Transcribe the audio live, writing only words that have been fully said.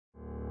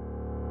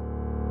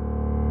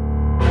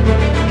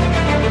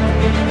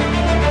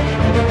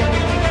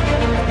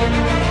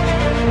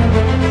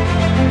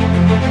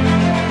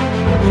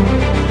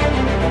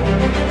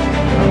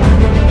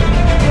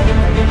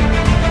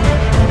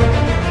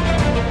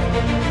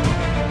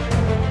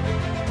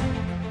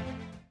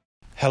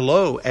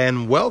Hello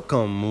and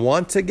welcome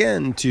once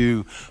again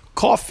to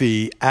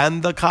Coffee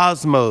and the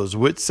Cosmos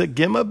with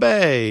Sagima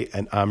Bay.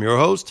 And I'm your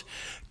host,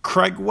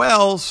 Craig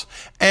Wells.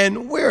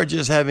 And we're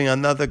just having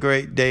another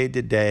great day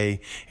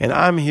today. And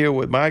I'm here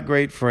with my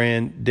great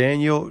friend,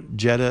 Daniel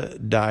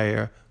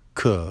Jedediah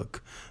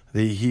Cook,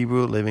 the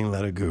Hebrew Living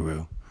Letter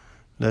Guru.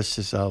 Let's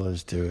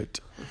do it.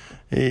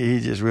 He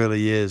just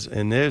really is.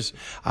 And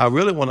I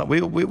really want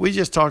to, we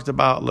just talked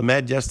about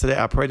Lamed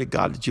yesterday. I pray to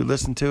God that you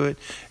listen to it.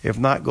 If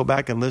not, go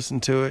back and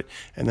listen to it.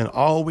 And then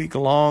all week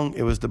long,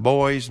 it was the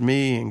boys,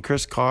 me and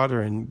Chris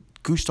Carter and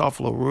Gustav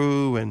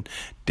LaRue and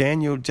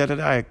Daniel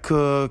Jedediah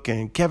Cook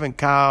and Kevin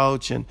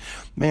Couch. And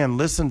man,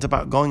 listen to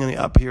about going in the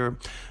up here.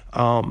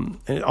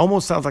 It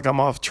almost sounds like I'm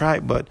off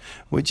track, but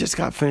we just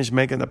got finished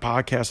making the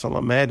podcast on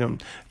Lamed,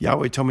 and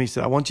Yahweh told me, he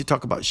said, I want you to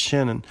talk about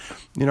Shin. And,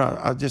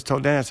 I just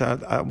told Dan, I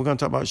said, we're going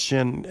to talk about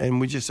Shin.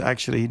 And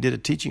he did a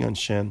teaching on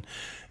Shin.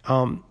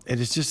 It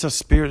is just a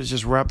spirit that's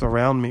just wrapped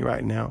around me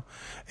right now.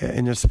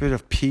 And the spirit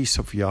of peace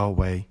of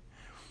Yahweh.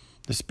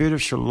 The spirit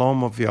of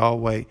shalom of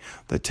Yahweh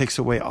that takes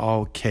away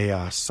all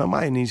chaos.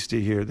 Somebody needs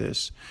to hear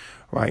this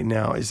right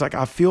now. It's like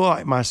I feel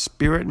like my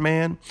spirit,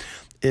 man,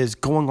 is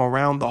going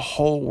around the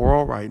whole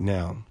world right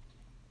now.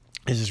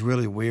 It's just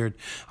really weird.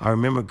 I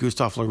remember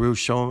Gustav LaRue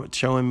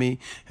showing me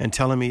and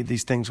telling me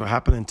these things were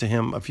happening to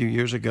him a few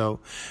years ago.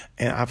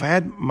 And I've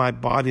had my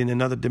body in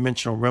another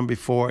dimensional realm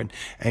before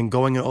and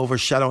going and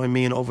overshadowing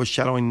me and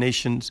overshadowing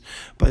nations.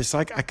 But it's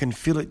like I can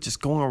feel it just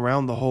going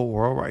around the whole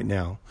world right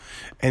now.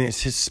 And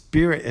it's his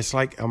spirit. It's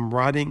like I'm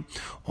riding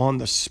on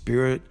the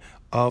spirit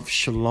of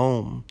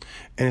shalom.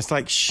 And it's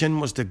like Shin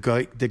was the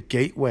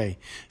gateway.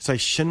 It's like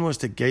Shin was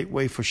the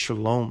gateway for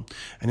shalom.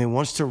 And it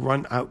wants to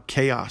run out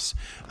chaos.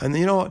 And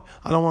you know what?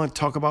 I don't want to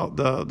talk about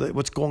the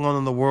what's going on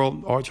in the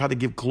world or try to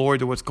give glory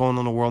to what's going on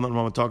in the world. I don't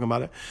want to talk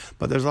about it.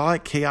 But there's a lot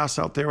of chaos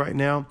out there right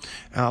now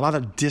and a lot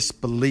of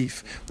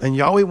disbelief. And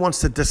Yahweh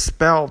wants to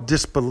dispel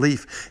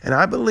disbelief. And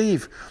I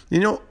believe,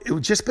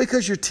 just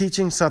because you're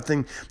teaching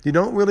something, you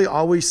don't really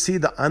always see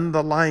the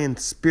underlying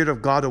spirit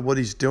of God or what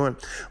he's doing.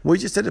 We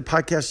just did a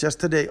podcast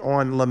yesterday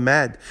on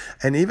Lamed.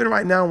 And even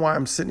right now, while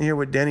I'm sitting here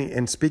with Danny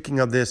and speaking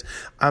of this,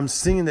 I'm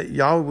seeing that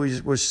Yahweh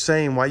was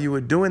saying while you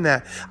were doing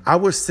that, I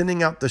was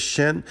sending out the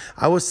Shin.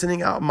 I was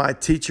sending out my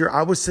teacher.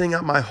 I was sending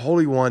out my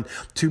Holy One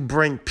to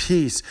bring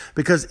peace.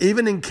 Because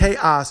even in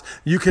chaos,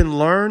 you can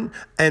learn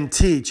and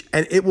teach,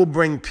 and it will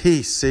bring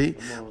peace. See,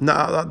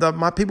 now,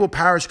 my people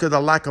perish because of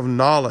the lack of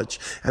knowledge.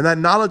 And that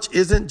knowledge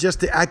isn't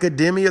just the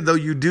academia, though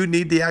you do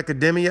need the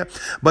academia,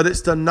 but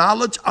it's the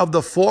knowledge of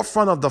the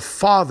forefront of the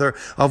Father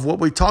of what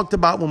we talked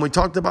about when we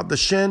talked about the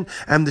Shin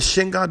and the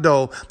Shin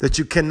Gadol, that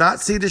you cannot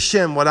see the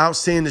Shin without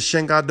seeing the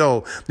Shin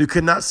Gadol. You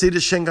cannot see the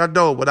Shin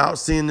Gadol without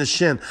seeing the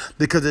Shin,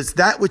 because it's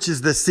that which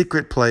is the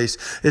secret place.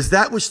 It's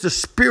that which the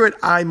spirit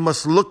eye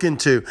must look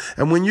into.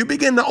 And when you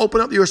begin to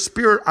open up your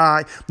spirit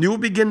eye, you will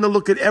begin to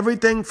look at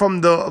everything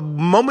from the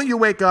moment you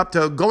wake up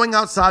to going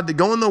outside, to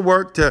going to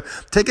work, to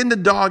taking the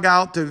dog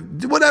out, to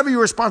whatever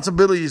your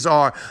responsibilities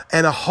are,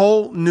 and a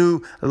whole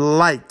new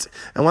light.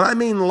 And when I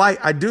mean light,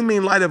 I do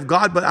mean light of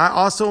God, but I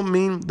also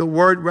mean the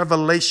word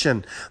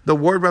revelation. The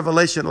word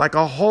revelation, like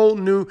a whole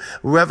new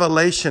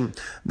revelation.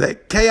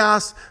 That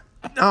chaos,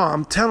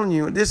 I'm telling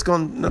you, this is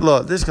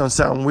gonna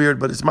sound weird,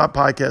 but it's my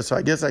podcast, so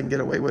I guess I can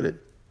get away with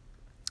it.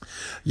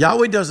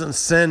 Yahweh doesn't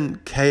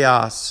send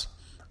chaos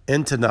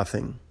into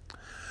nothing.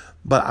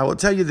 But I will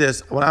tell you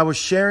this, when I was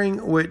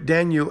sharing with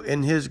Daniel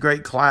in his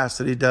great class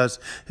that he does,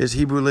 his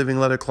Hebrew Living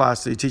Letter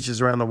class that he teaches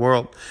around the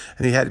world,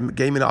 and he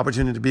gave me the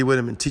opportunity to be with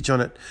him and teach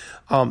on it,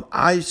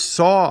 I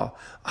saw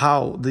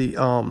how the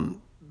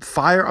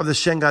fire of the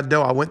Shin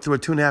Gadol. I went through a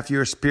 2.5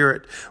 year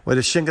spirit where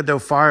the Shin Gadol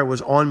fire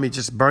was on me,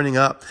 just burning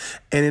up.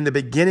 And in the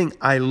beginning,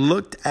 I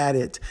looked at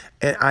it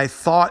and I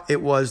thought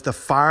it was the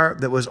fire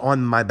that was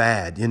on my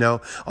bad.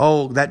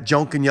 Oh, that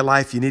junk in your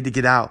life, you need to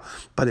get out.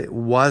 But it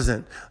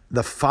wasn't.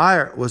 The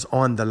fire was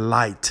on the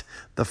light.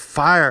 The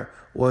fire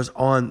was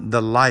on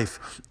the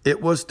life.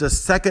 It was the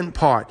second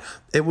part.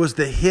 It was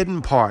the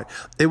hidden part.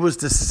 It was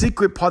the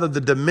secret part of the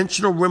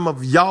dimensional realm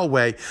of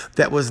Yahweh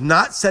that was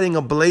not setting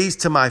ablaze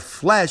to my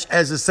flesh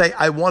as to say,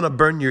 I want to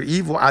burn your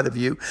evil out of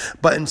you.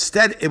 But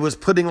instead, it was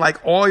putting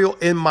like oil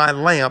in my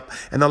lamp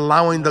and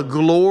allowing the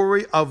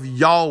glory of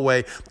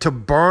Yahweh to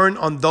burn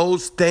on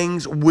those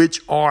things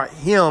which are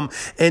him.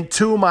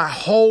 Until my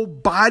whole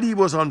body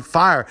was on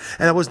fire.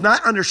 And I was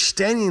not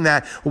understanding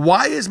that.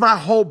 Why is my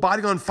whole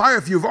body on fire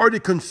if you've already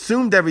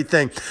consumed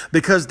everything?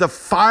 Because the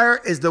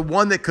fire is the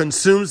one that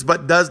consumes,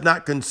 but does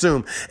not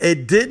consume.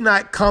 It did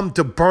not come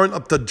to burn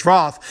up the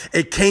dross.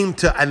 It came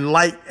to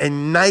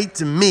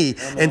ignite me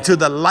into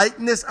the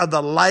likeness of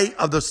the light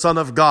of the Son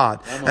of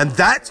God. And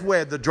that's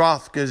where the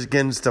dross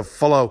begins to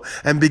flow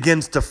and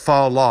begins to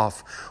fall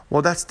off.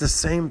 Well, that's the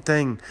same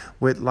thing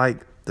with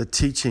like the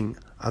teaching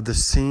of the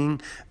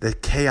seeing the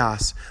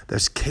chaos.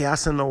 There's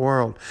chaos in the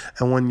world.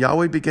 And when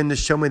Yahweh began to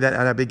show me that,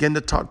 and I began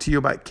to talk to you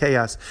about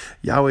chaos,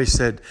 Yahweh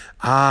said,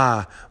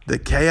 the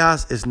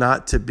chaos is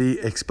not to be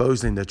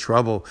exposing the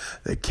trouble.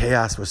 The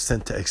chaos was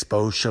sent to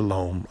expose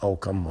shalom. Oh,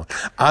 come on.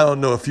 I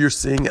don't know if you're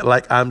seeing it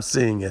like I'm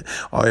seeing it,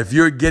 or if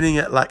you're getting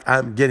it like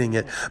I'm getting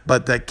it,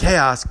 but the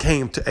chaos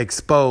came to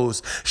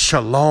expose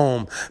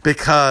shalom,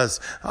 because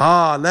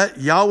let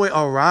Yahweh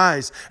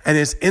arise and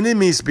his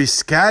enemies be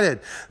scattered.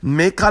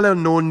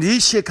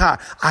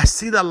 I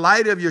see the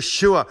light of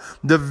Yeshua,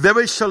 the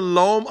very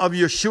shalom of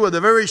Yeshua,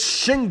 the very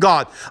shin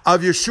God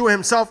of Yeshua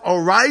himself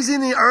arising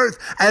in the earth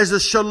as the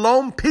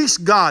shalom peace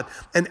God.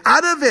 And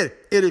out of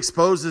it, it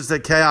exposes the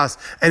chaos,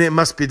 and it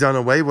must be done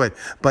away with.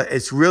 But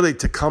it's really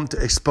to come to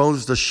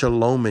expose the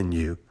shalom in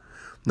you,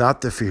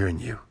 not the fear in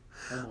you.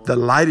 The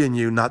light in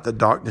you, not the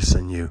darkness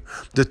in you.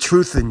 The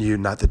truth in you,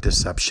 not the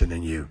deception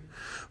in you.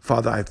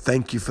 Father, I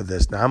thank you for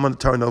this. Now I'm going to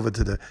turn over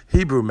to the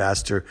Hebrew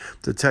master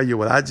to tell you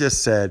what I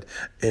just said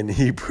in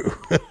Hebrew.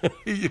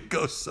 Here you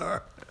go,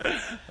 sir.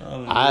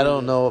 I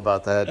don't know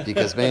about that,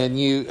 because, man,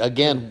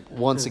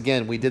 once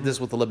again, we did this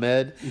with the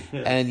Lamed,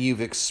 and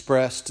you've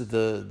expressed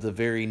the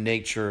very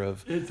nature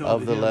of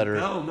the letter. I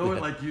don't know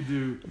it like you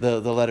do.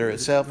 The letter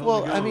itself.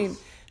 Well, I mean,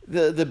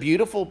 the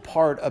beautiful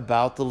part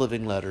about the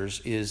living letters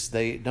is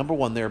number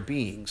one, they're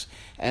beings,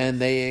 and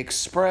they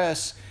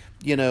express,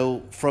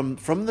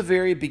 from the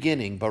very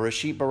beginning,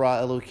 Bereshit bara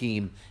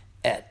Elohim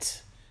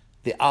et,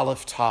 the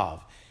Aleph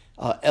Tav.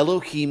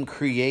 Elohim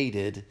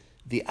created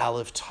the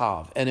Aleph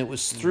Tav, and it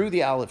was through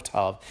the Aleph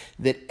Tav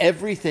that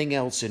everything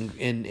else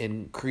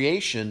in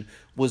creation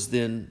was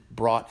then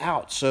brought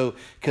out. So,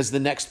 because the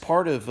next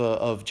part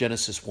of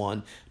Genesis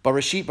 1,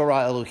 Bereshit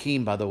bara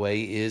Elohim, by the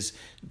way, is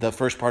the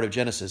first part of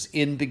Genesis.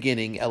 In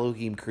beginning,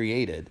 Elohim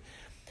created.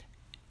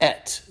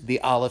 Et,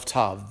 the Aleph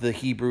Tav, the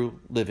Hebrew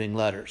living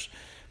letters.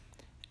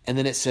 And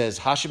then it says,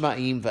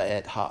 Hashemayim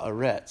va'et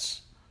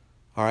ha'aretz.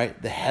 All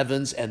right, the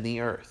heavens and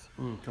the earth.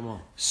 Come on.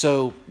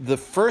 So the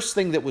first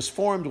thing that was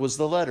formed was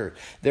the letter.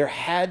 There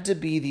had to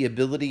be the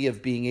ability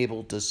of being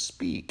able to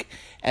speak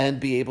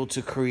and be able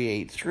to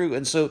create through.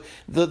 And so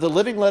the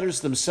living letters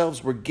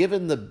themselves were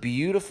given the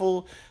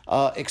beautiful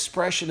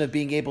expression of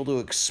being able to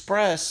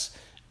express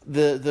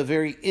the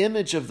very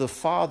image of the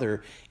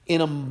Father in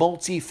a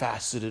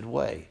multifaceted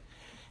way.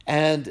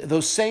 And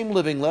those same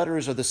living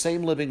letters are the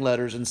same living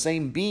letters and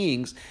same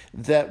beings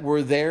that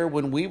were there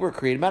when we were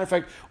created. Matter of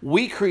fact,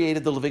 we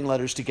created the living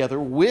letters together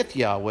with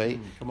Yahweh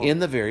in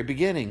the very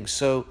beginning.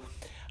 So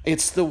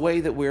it's the way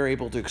that we're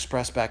able to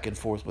express back and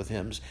forth with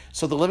him.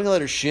 So the living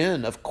letter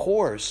Shin, of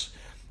course,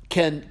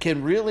 can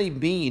really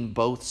mean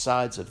both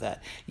sides of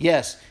that.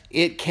 Yes,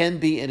 it can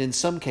be, and in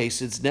some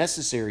cases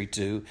necessary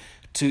to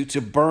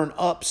burn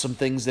up some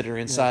things that are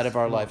inside of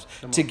our lives,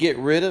 to get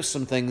rid of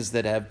some things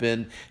that have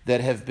been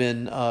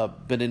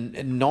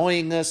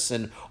annoying us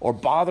or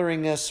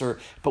bothering us.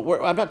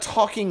 But I'm not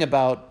talking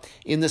about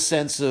in the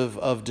sense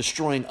of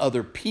destroying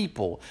other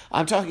people.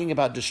 I'm talking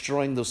about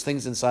destroying those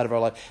things inside of our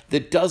life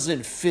that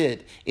doesn't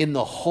fit in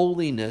the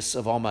holiness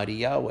of Almighty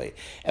Yahweh.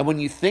 And when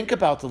you think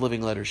about the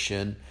living letter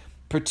Shin,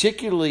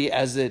 particularly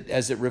as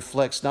it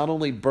reflects not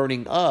only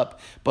burning up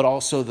but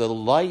also the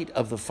light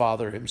of the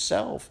Father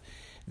himself,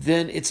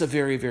 then it's a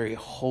very, very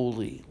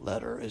holy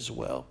letter as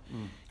well.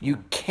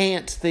 You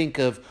can't think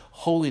of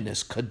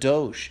holiness,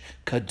 kadosh,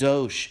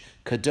 kadosh,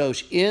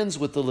 kadosh, ends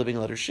with the living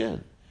letter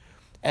Shin.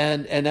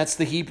 And that's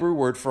the Hebrew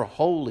word for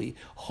holy,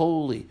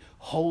 holy,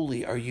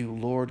 holy are you,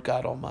 Lord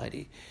God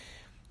Almighty.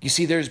 You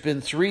see, there's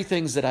been three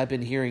things that I've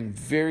been hearing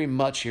very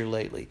much here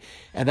lately.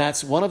 And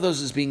that's one of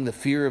those is being the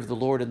fear of the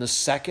Lord. And the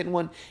second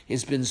one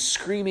has been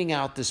screaming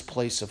out this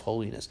place of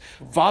holiness.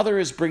 Father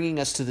is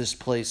bringing us to this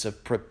place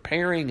of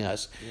preparing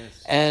us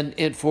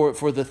and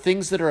for the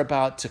things that are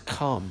about to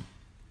come.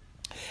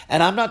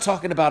 And I'm not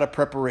talking about a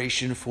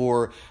preparation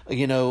for,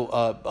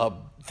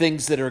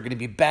 things that are going to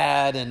be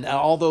bad. And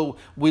although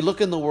we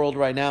look in the world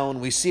right now and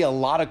we see a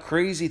lot of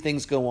crazy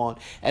things go on,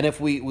 and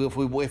if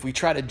we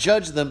try to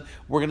judge them,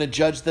 we're going to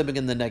judge them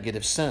in the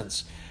negative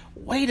sense.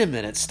 Wait a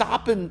minute,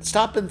 stop and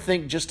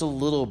think just a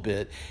little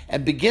bit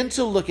and begin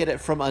to look at it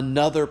from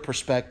another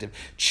perspective.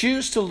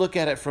 Choose to look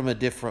at it from a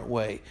different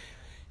way.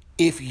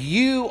 If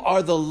you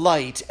are the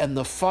light and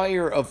the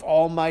fire of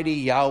Almighty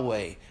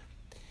Yahweh,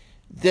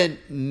 then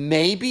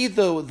maybe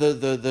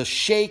the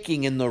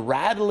shaking and the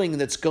rattling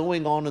that's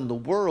going on in the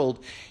world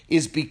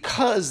is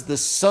because the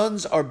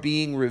sons are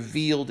being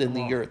revealed in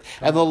the earth.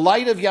 And the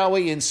light of Yahweh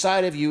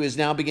inside of you is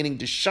now beginning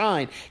to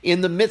shine in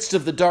the midst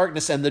of the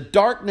darkness. And the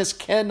darkness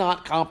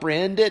cannot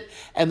comprehend it.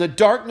 And the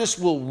darkness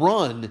will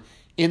run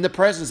in the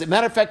presence. As a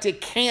matter of fact,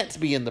 it can't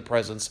be in the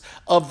presence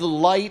of the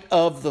light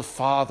of the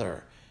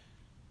Father.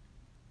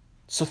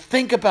 So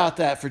think about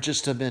that for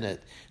just a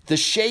minute. The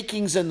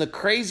shakings and the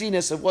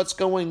craziness of what's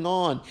going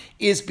on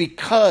is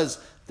because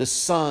the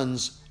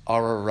sons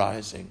are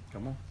arising.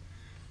 Come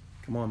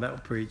on, that will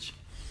preach.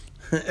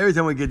 Every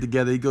time we get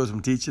together, he goes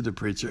from teacher to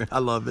preacher. I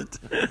love it.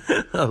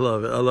 I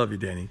love it. I love you,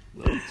 Danny.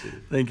 Love you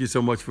too. Thank you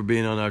so much for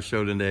being on our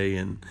show today.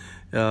 And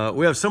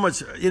we have so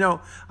much,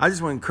 I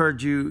just want to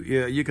encourage you.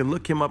 You can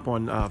look him up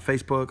on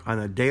Facebook on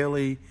a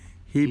daily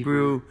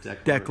Hebrew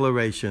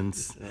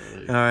declarations.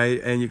 All right.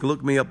 And you can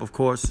look me up, of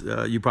course.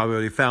 You probably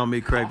already found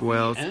me, Craig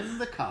Wells.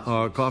 And the Cosmos.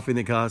 Or Coffee and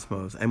the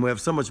Cosmos. And we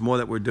have so much more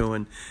that we're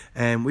doing.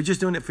 And we're just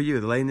doing it for you,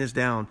 laying this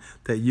down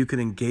that you can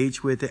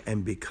engage with it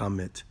and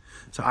become it.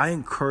 So I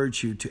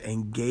encourage you to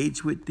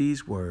engage with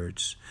these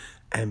words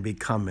and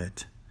become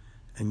it.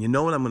 And you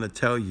know what I'm going to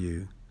tell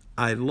you?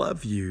 I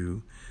love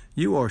you.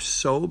 You are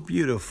so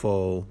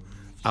beautiful.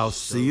 I'll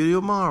see you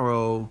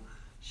tomorrow.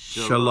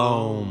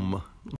 Shalom.